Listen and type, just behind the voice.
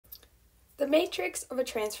The matrix of a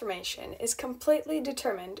transformation is completely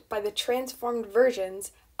determined by the transformed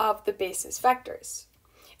versions of the basis vectors.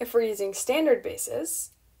 If we're using standard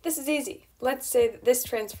basis, this is easy. Let's say that this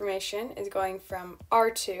transformation is going from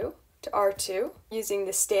R2 to R2 using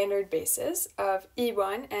the standard basis of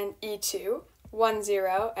E1 and E2, 1,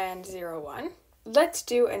 0, and 0, 1. Let's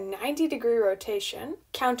do a 90-degree rotation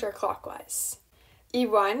counterclockwise.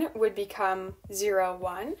 E1 would become 0,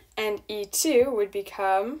 1, and E2 would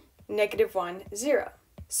become -1, 0.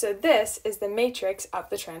 So this is the matrix of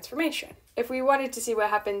the transformation. If we wanted to see what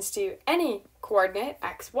happens to any coordinate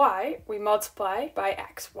xy, we multiply by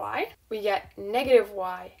xy. We get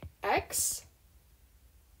 -yx.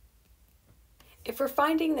 If we're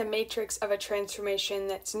finding the matrix of a transformation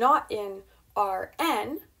that's not in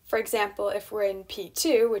Rn, for example, if we're in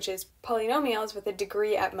P2, which is polynomials with a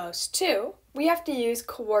degree at most 2, we have to use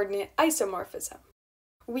coordinate isomorphism.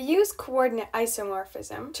 We use coordinate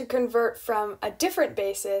isomorphism to convert from a different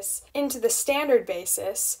basis into the standard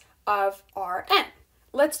basis of Rn.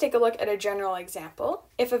 Let's take a look at a general example.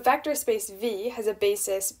 If a vector space V has a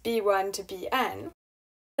basis b1 to bn,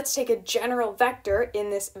 let's take a general vector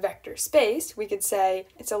in this vector space. We could say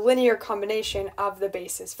it's a linear combination of the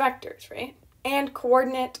basis vectors, right? And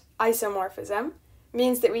coordinate isomorphism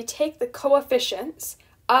means that we take the coefficients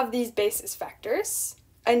of these basis vectors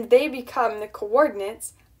and they become the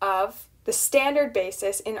coordinates of the standard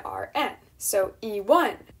basis in Rn. So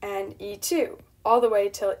E1 and E2 all the way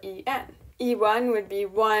till En. E1 would be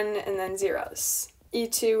 1 and then zeros.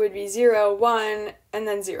 E2 would be 0, 1, and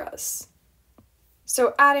then zeros.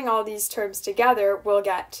 So adding all these terms together, we'll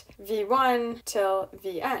get V1 till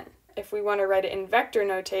Vn. If we want to write it in vector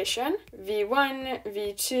notation, V1,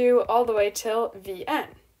 V2, all the way till Vn,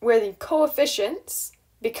 where the coefficients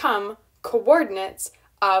become coordinates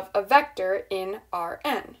of a vector in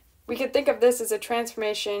Rn. We could think of this as a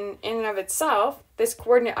transformation in and of itself. This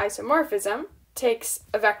coordinate isomorphism takes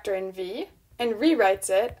a vector in V and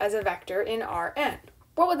rewrites it as a vector in Rn.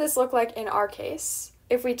 What would this look like in our case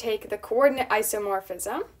if we take the coordinate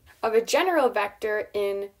isomorphism of a general vector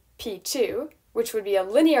in P2, which would be a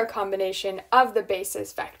linear combination of the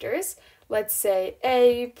basis vectors, let's say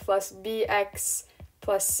a plus bx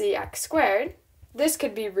plus cx squared. This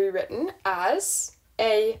could be rewritten as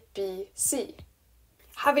a, b, c.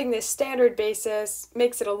 Having this standard basis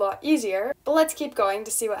makes it a lot easier, but let's keep going to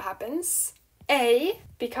see what happens. A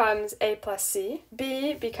becomes a plus c,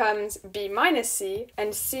 b becomes b minus c,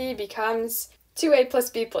 and c becomes 2a plus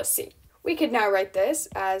b plus c. We could now write this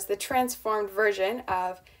as the transformed version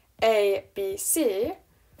of a, b, c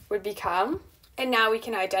would become, and now we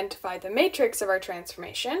can identify the matrix of our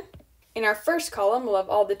transformation. In our first column, we'll have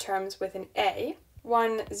all the terms with an a,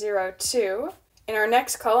 1, 0, 2. In our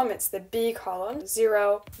next column, it's the b column,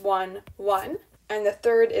 0, 1, 1. And the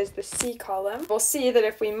third is the c column. We'll see that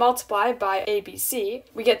if we multiply by ABC,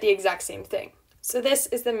 we get the exact same thing. So this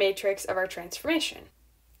is the matrix of our transformation.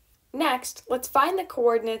 Next, let's find the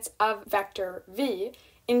coordinates of vector v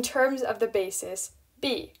in terms of the basis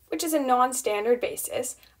b, which is a non-standard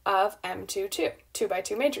basis of M22, 2 by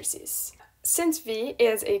 2 matrices. Since v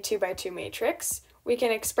is a 2 by 2 matrix, we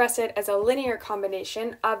can express it as a linear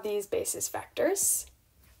combination of these basis vectors.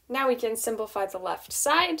 Now we can simplify the left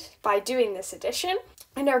side by doing this addition,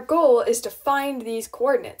 and our goal is to find these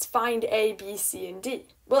coordinates, find a, b, c, and d.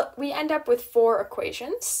 Well, we end up with 4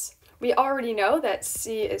 equations. We already know that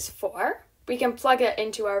c is 4. We can plug it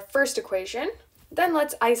into our first equation. Then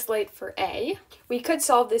let's isolate for a. We could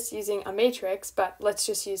solve this using a matrix, but let's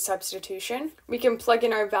just use substitution. We can plug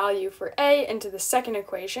in our value for a into the second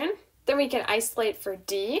equation. Then we can isolate for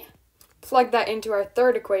d, plug that into our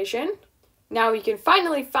third equation. Now we can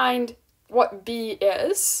finally find what b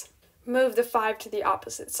is. Move the 5 to the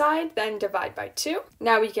opposite side, then divide by 2.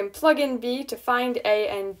 Now we can plug in b to find a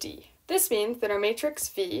and d. This means that our matrix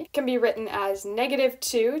V can be written as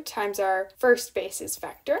 -2 times our first basis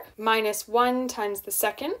vector, -1 times the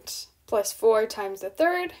second, plus 4 times the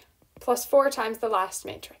third, plus 4 times the last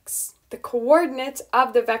matrix. The coordinates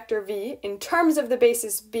of the vector V in terms of the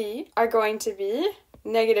basis B are going to be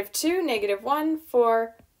 -2, -1,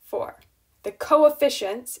 4, 4. The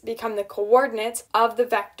coefficients become the coordinates of the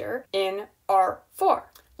vector in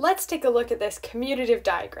R4. Let's take a look at this commutative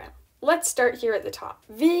diagram. Let's start here at the top.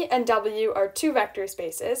 V and W are 2 vector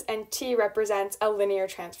spaces, and T represents a linear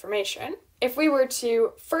transformation. If we were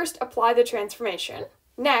to first apply the transformation,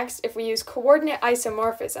 next, if we use coordinate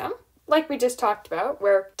isomorphism, like we just talked about,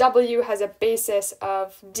 where W has a basis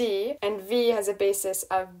of D and V has a basis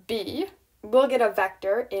of B, we'll get a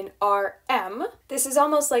vector in Rm. This is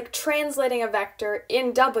almost like translating a vector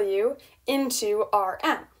in W into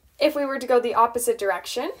Rm. If we were to go the opposite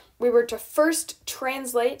direction, we were to first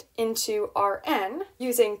translate into Rn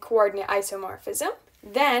using coordinate isomorphism,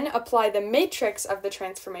 then apply the matrix of the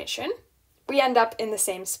transformation, we end up in the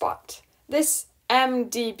same spot. This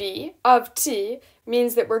mdb of t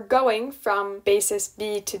means that we're going from basis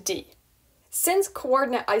B to D. Since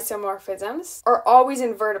coordinate isomorphisms are always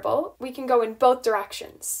invertible, we can go in both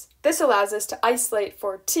directions. This allows us to isolate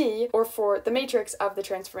for t, or for the matrix of the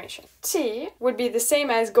transformation. T would be the same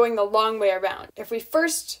as going the long way around. If we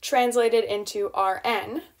first translated into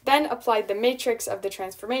Rn, then applied the matrix of the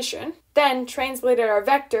transformation, then translated our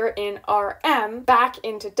vector in Rm back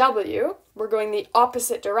into W, we're going the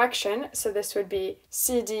opposite direction, so this would be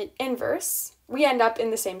CD inverse, we end up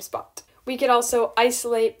in the same spot. We could also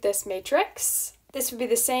isolate this matrix. This would be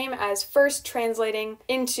the same as first translating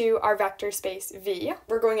into our vector space V.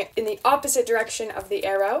 We're going in the opposite direction of the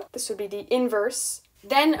arrow. This would be the inverse.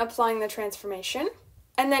 Then applying the transformation,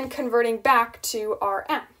 and then converting back to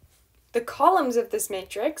Rm. The columns of this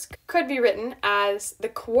matrix could be written as the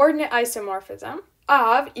coordinate isomorphism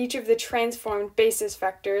of each of the transformed basis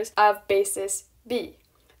vectors of basis B.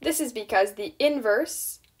 This is because the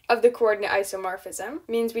inverse of the coordinate isomorphism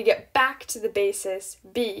means we get back to the basis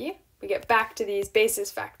B, we get back to these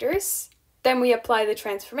basis vectors, then we apply the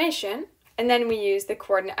transformation, and then we use the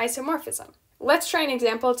coordinate isomorphism. Let's try an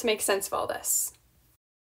example to make sense of all this.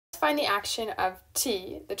 Let's find the action of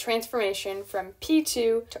t, the transformation from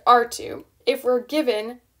P2 to R2, if we're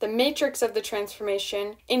given the matrix of the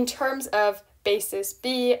transformation in terms of basis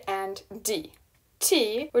B and D.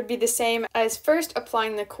 T would be the same as first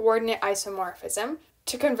applying the coordinate isomorphism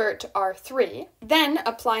to convert to R3, then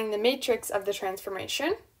applying the matrix of the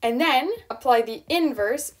transformation, and then apply the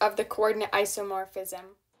inverse of the coordinate isomorphism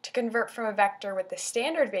to convert from a vector with the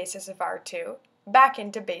standard basis of R2 back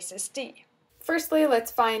into basis D. Firstly,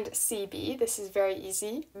 let's find CB. This is very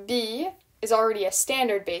easy. B is already a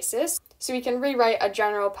standard basis, so we can rewrite a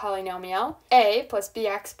general polynomial. A plus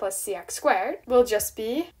bx plus cx squared will just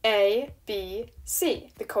be A, B,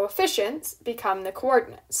 C. The coefficients become the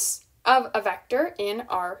coordinates of a vector in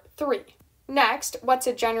R3. Next, what's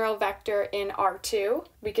a general vector in R2?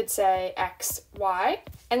 We could say x, y,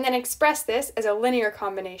 and then express this as a linear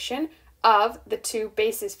combination of the two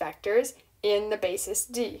basis vectors in the basis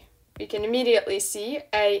D. We can immediately see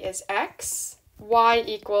A is x, y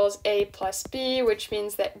equals A plus b, which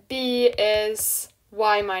means that b is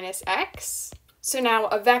y minus x. So now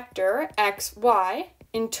a vector, x, y,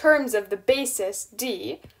 in terms of the basis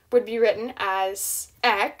D, would be written as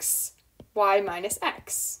x, y minus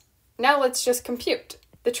x. Now let's just compute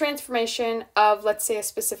the transformation of, let's say, a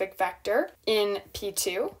specific vector in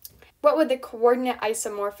P2. What would the coordinate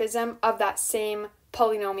isomorphism of that same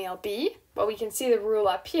polynomial be? Well, we can see the rule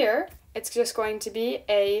up here. It's just going to be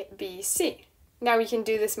A, B, C. Now we can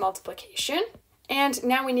do this multiplication, and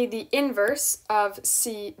now we need the inverse of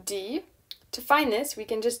CD. To find this, we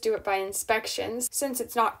can just do it by inspections, since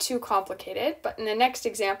it's not too complicated, but in the next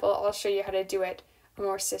example, I'll show you how to do it a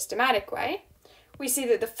more systematic way. We see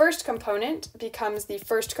that the first component becomes the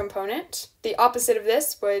first component. The opposite of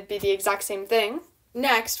this would be the exact same thing.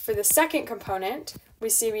 Next, for the second component, we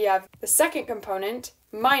see we have the second component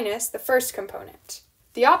minus the first component.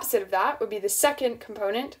 The opposite of that would be the second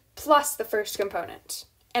component plus the first component.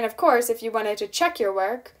 And of course, if you wanted to check your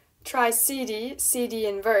work, try CD, CD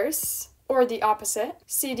inverse, or the opposite,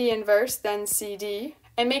 CD inverse, then CD,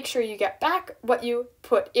 and make sure you get back what you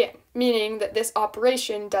put in, meaning that this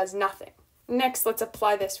operation does nothing. Next, let's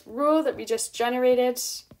apply this rule that we just generated.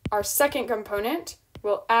 Our second component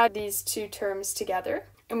will add these two terms together,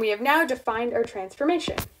 and we have now defined our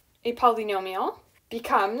transformation. A polynomial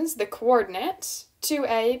becomes the coordinate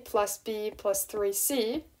 2a plus b plus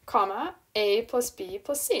 3c, comma, a plus b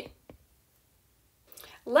plus c.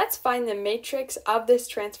 Let's find the matrix of this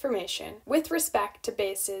transformation with respect to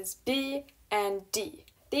bases B and D.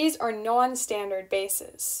 These are non-standard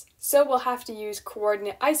bases, so we'll have to use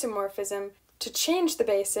coordinate isomorphism to change the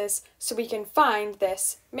basis so we can find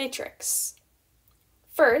this matrix.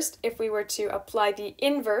 First, if we were to apply the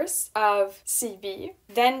inverse of CB,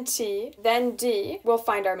 then T, then D, we'll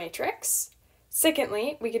find our matrix.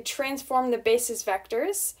 Secondly, we could transform the basis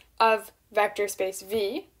vectors of vector space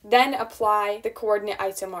V, then apply the coordinate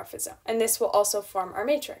isomorphism, and this will also form our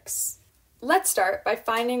matrix. Let's start by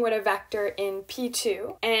finding what a vector in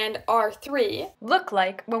P2 and R3 look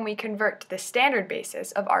like when we convert to the standard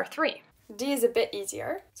basis of R3. D is a bit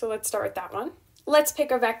easier, so let's start with that one. Let's pick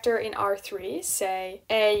a vector in R3, say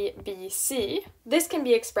A, B, C. This can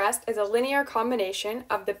be expressed as a linear combination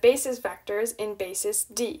of the basis vectors in basis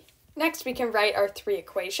D. Next, we can write our three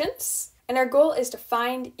equations, and our goal is to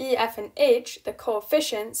find E, F, and H, the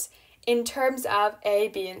coefficients, in terms of A,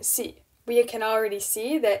 B, and C. We can already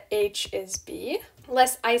see that H is B.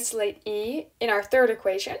 Let's isolate E in our third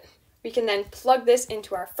equation. We can then plug this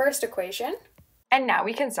into our first equation, and now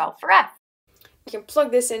we can solve for F. We can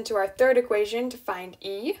plug this into our third equation to find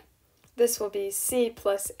E. This will be C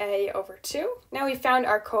plus A over 2. Now we found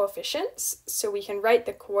our coefficients, so we can write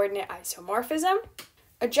the coordinate isomorphism.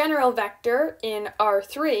 A general vector in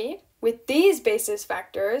R3 with these basis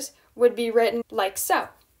vectors would be written like so.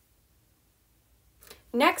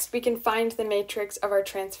 Next, we can find the matrix of our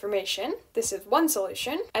transformation. This is one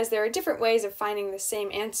solution, as there are different ways of finding the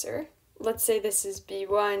same answer. Let's say this is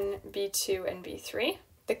B1, B2, and B3.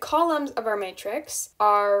 The columns of our matrix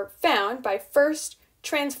are found by first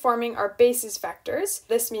transforming our basis vectors.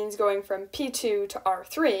 This means going from P2 to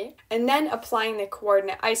R3, and then applying the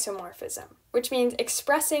coordinate isomorphism, which means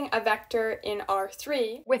expressing a vector in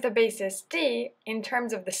R3 with a basis D in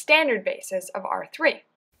terms of the standard basis of R3.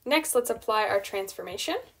 Next, let's apply our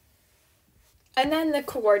transformation, and then the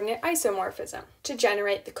coordinate isomorphism to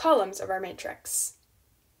generate the columns of our matrix.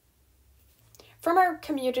 From our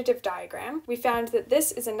commutative diagram, we found that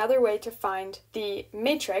this is another way to find the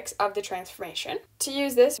matrix of the transformation. To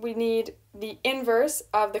use this, we need the inverse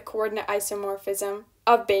of the coordinate isomorphism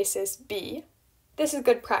of basis B. This is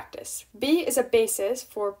good practice. B is a basis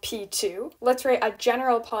for P2. Let's write a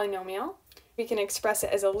general polynomial. We can express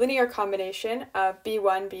it as a linear combination of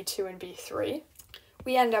B1, B2, and B3.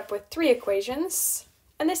 We end up with 3 equations,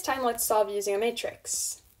 and this time let's solve using a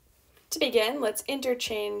matrix. To begin, let's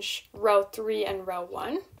interchange row 3 and row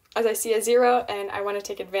 1, as I see a 0 and I want to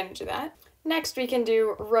take advantage of that. Next, we can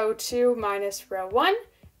do row 2 minus row 1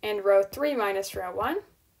 and row 3 minus row 1.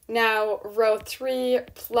 Now row 3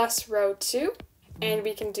 plus row 2, and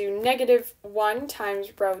we can do -1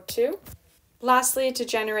 times row 2. Lastly, to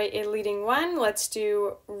generate a leading one, let's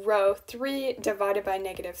do row 3 divided by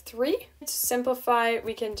 -3. To simplify,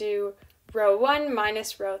 we can do row 1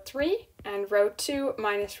 minus row 3 and row 2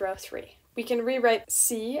 minus row 3. We can rewrite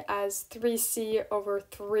C as 3C over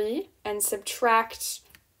 3 and subtract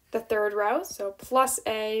the third row, so plus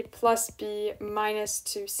A plus B minus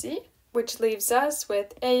 2C, which leaves us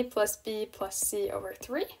with A plus B plus C over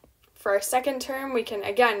 3. For our second term, we can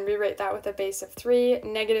again rewrite that with a base of 3,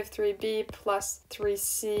 -3b plus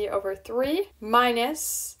 3c over 3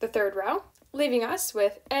 minus the third row, leaving us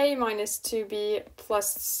with a minus 2b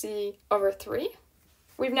plus c over 3.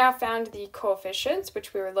 We've now found the coefficients,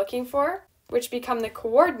 which we were looking for, which become the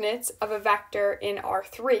coordinates of a vector in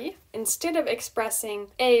R3. Instead of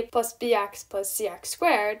expressing a plus bx plus cx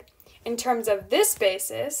squared, in terms of this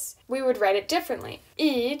basis, we would write it differently.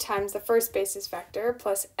 E times the first basis vector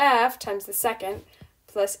plus f times the second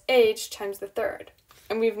plus h times the third.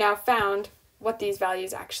 And we've now found what these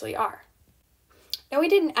values actually are. Now we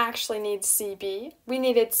didn't actually need CB, we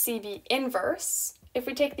needed CB inverse. If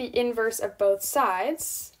we take the inverse of both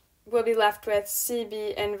sides, we'll be left with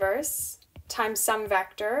CB inverse times some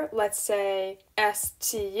vector, let's say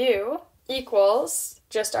STU, equals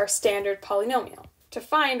just our standard polynomial. To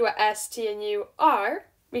find what S, T, and U are,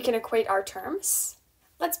 we can equate our terms.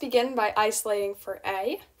 Let's begin by isolating for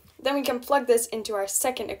A. Then we can plug this into our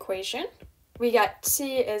second equation. We got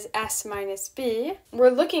T is S minus B. We're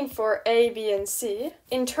looking for A, B, and C.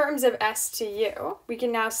 In terms of STU, we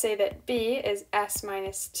can now say that B is S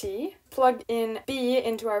minus T. Plug in B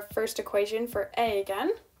into our first equation for A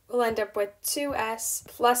again. We'll end up with 2S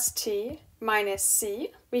plus T minus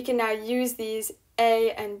C. We can now use these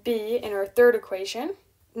A and B in our third equation.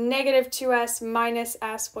 -2s minus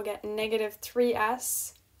s will get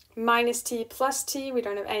 -3s. Minus t plus t, we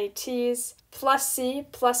don't have any t's, plus c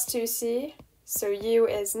plus 2c. So u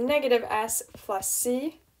is -s plus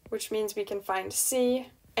c, which means we can find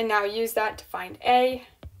c, and now use that to find A.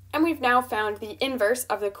 And we've now found the inverse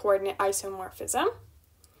of the coordinate isomorphism.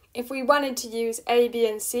 If we wanted to use A, B,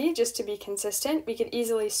 and C just to be consistent, we could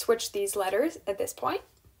easily switch these letters at this point.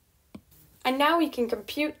 And now we can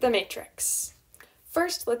compute the matrix.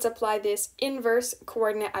 First, let's apply this inverse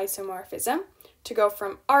coordinate isomorphism to go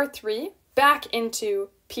from R3 back into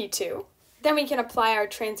P2. Then we can apply our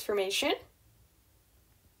transformation.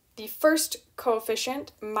 The first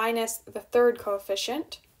coefficient minus the third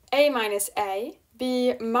coefficient, A minus A,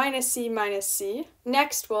 B minus C.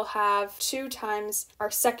 Next, we'll have 2 times our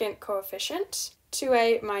second coefficient,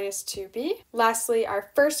 2a minus 2b. Lastly,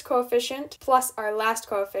 our first coefficient plus our last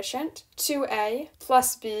coefficient, 2a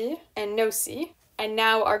plus b, and no c. And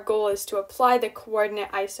now our goal is to apply the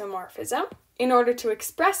coordinate isomorphism in order to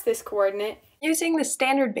express this coordinate using the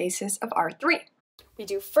standard basis of R3. We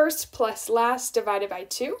do first plus last divided by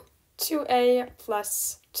 2. 2a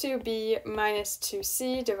plus 2b minus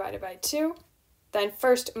 2c divided by 2. Then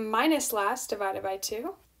first minus last divided by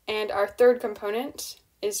 2. And our third component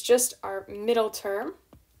is just our middle term.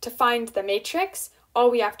 To find the matrix, all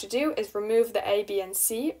we have to do is remove the a, b, and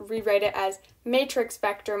c, rewrite it as matrix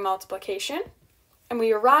vector multiplication, and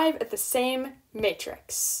we arrive at the same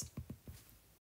matrix.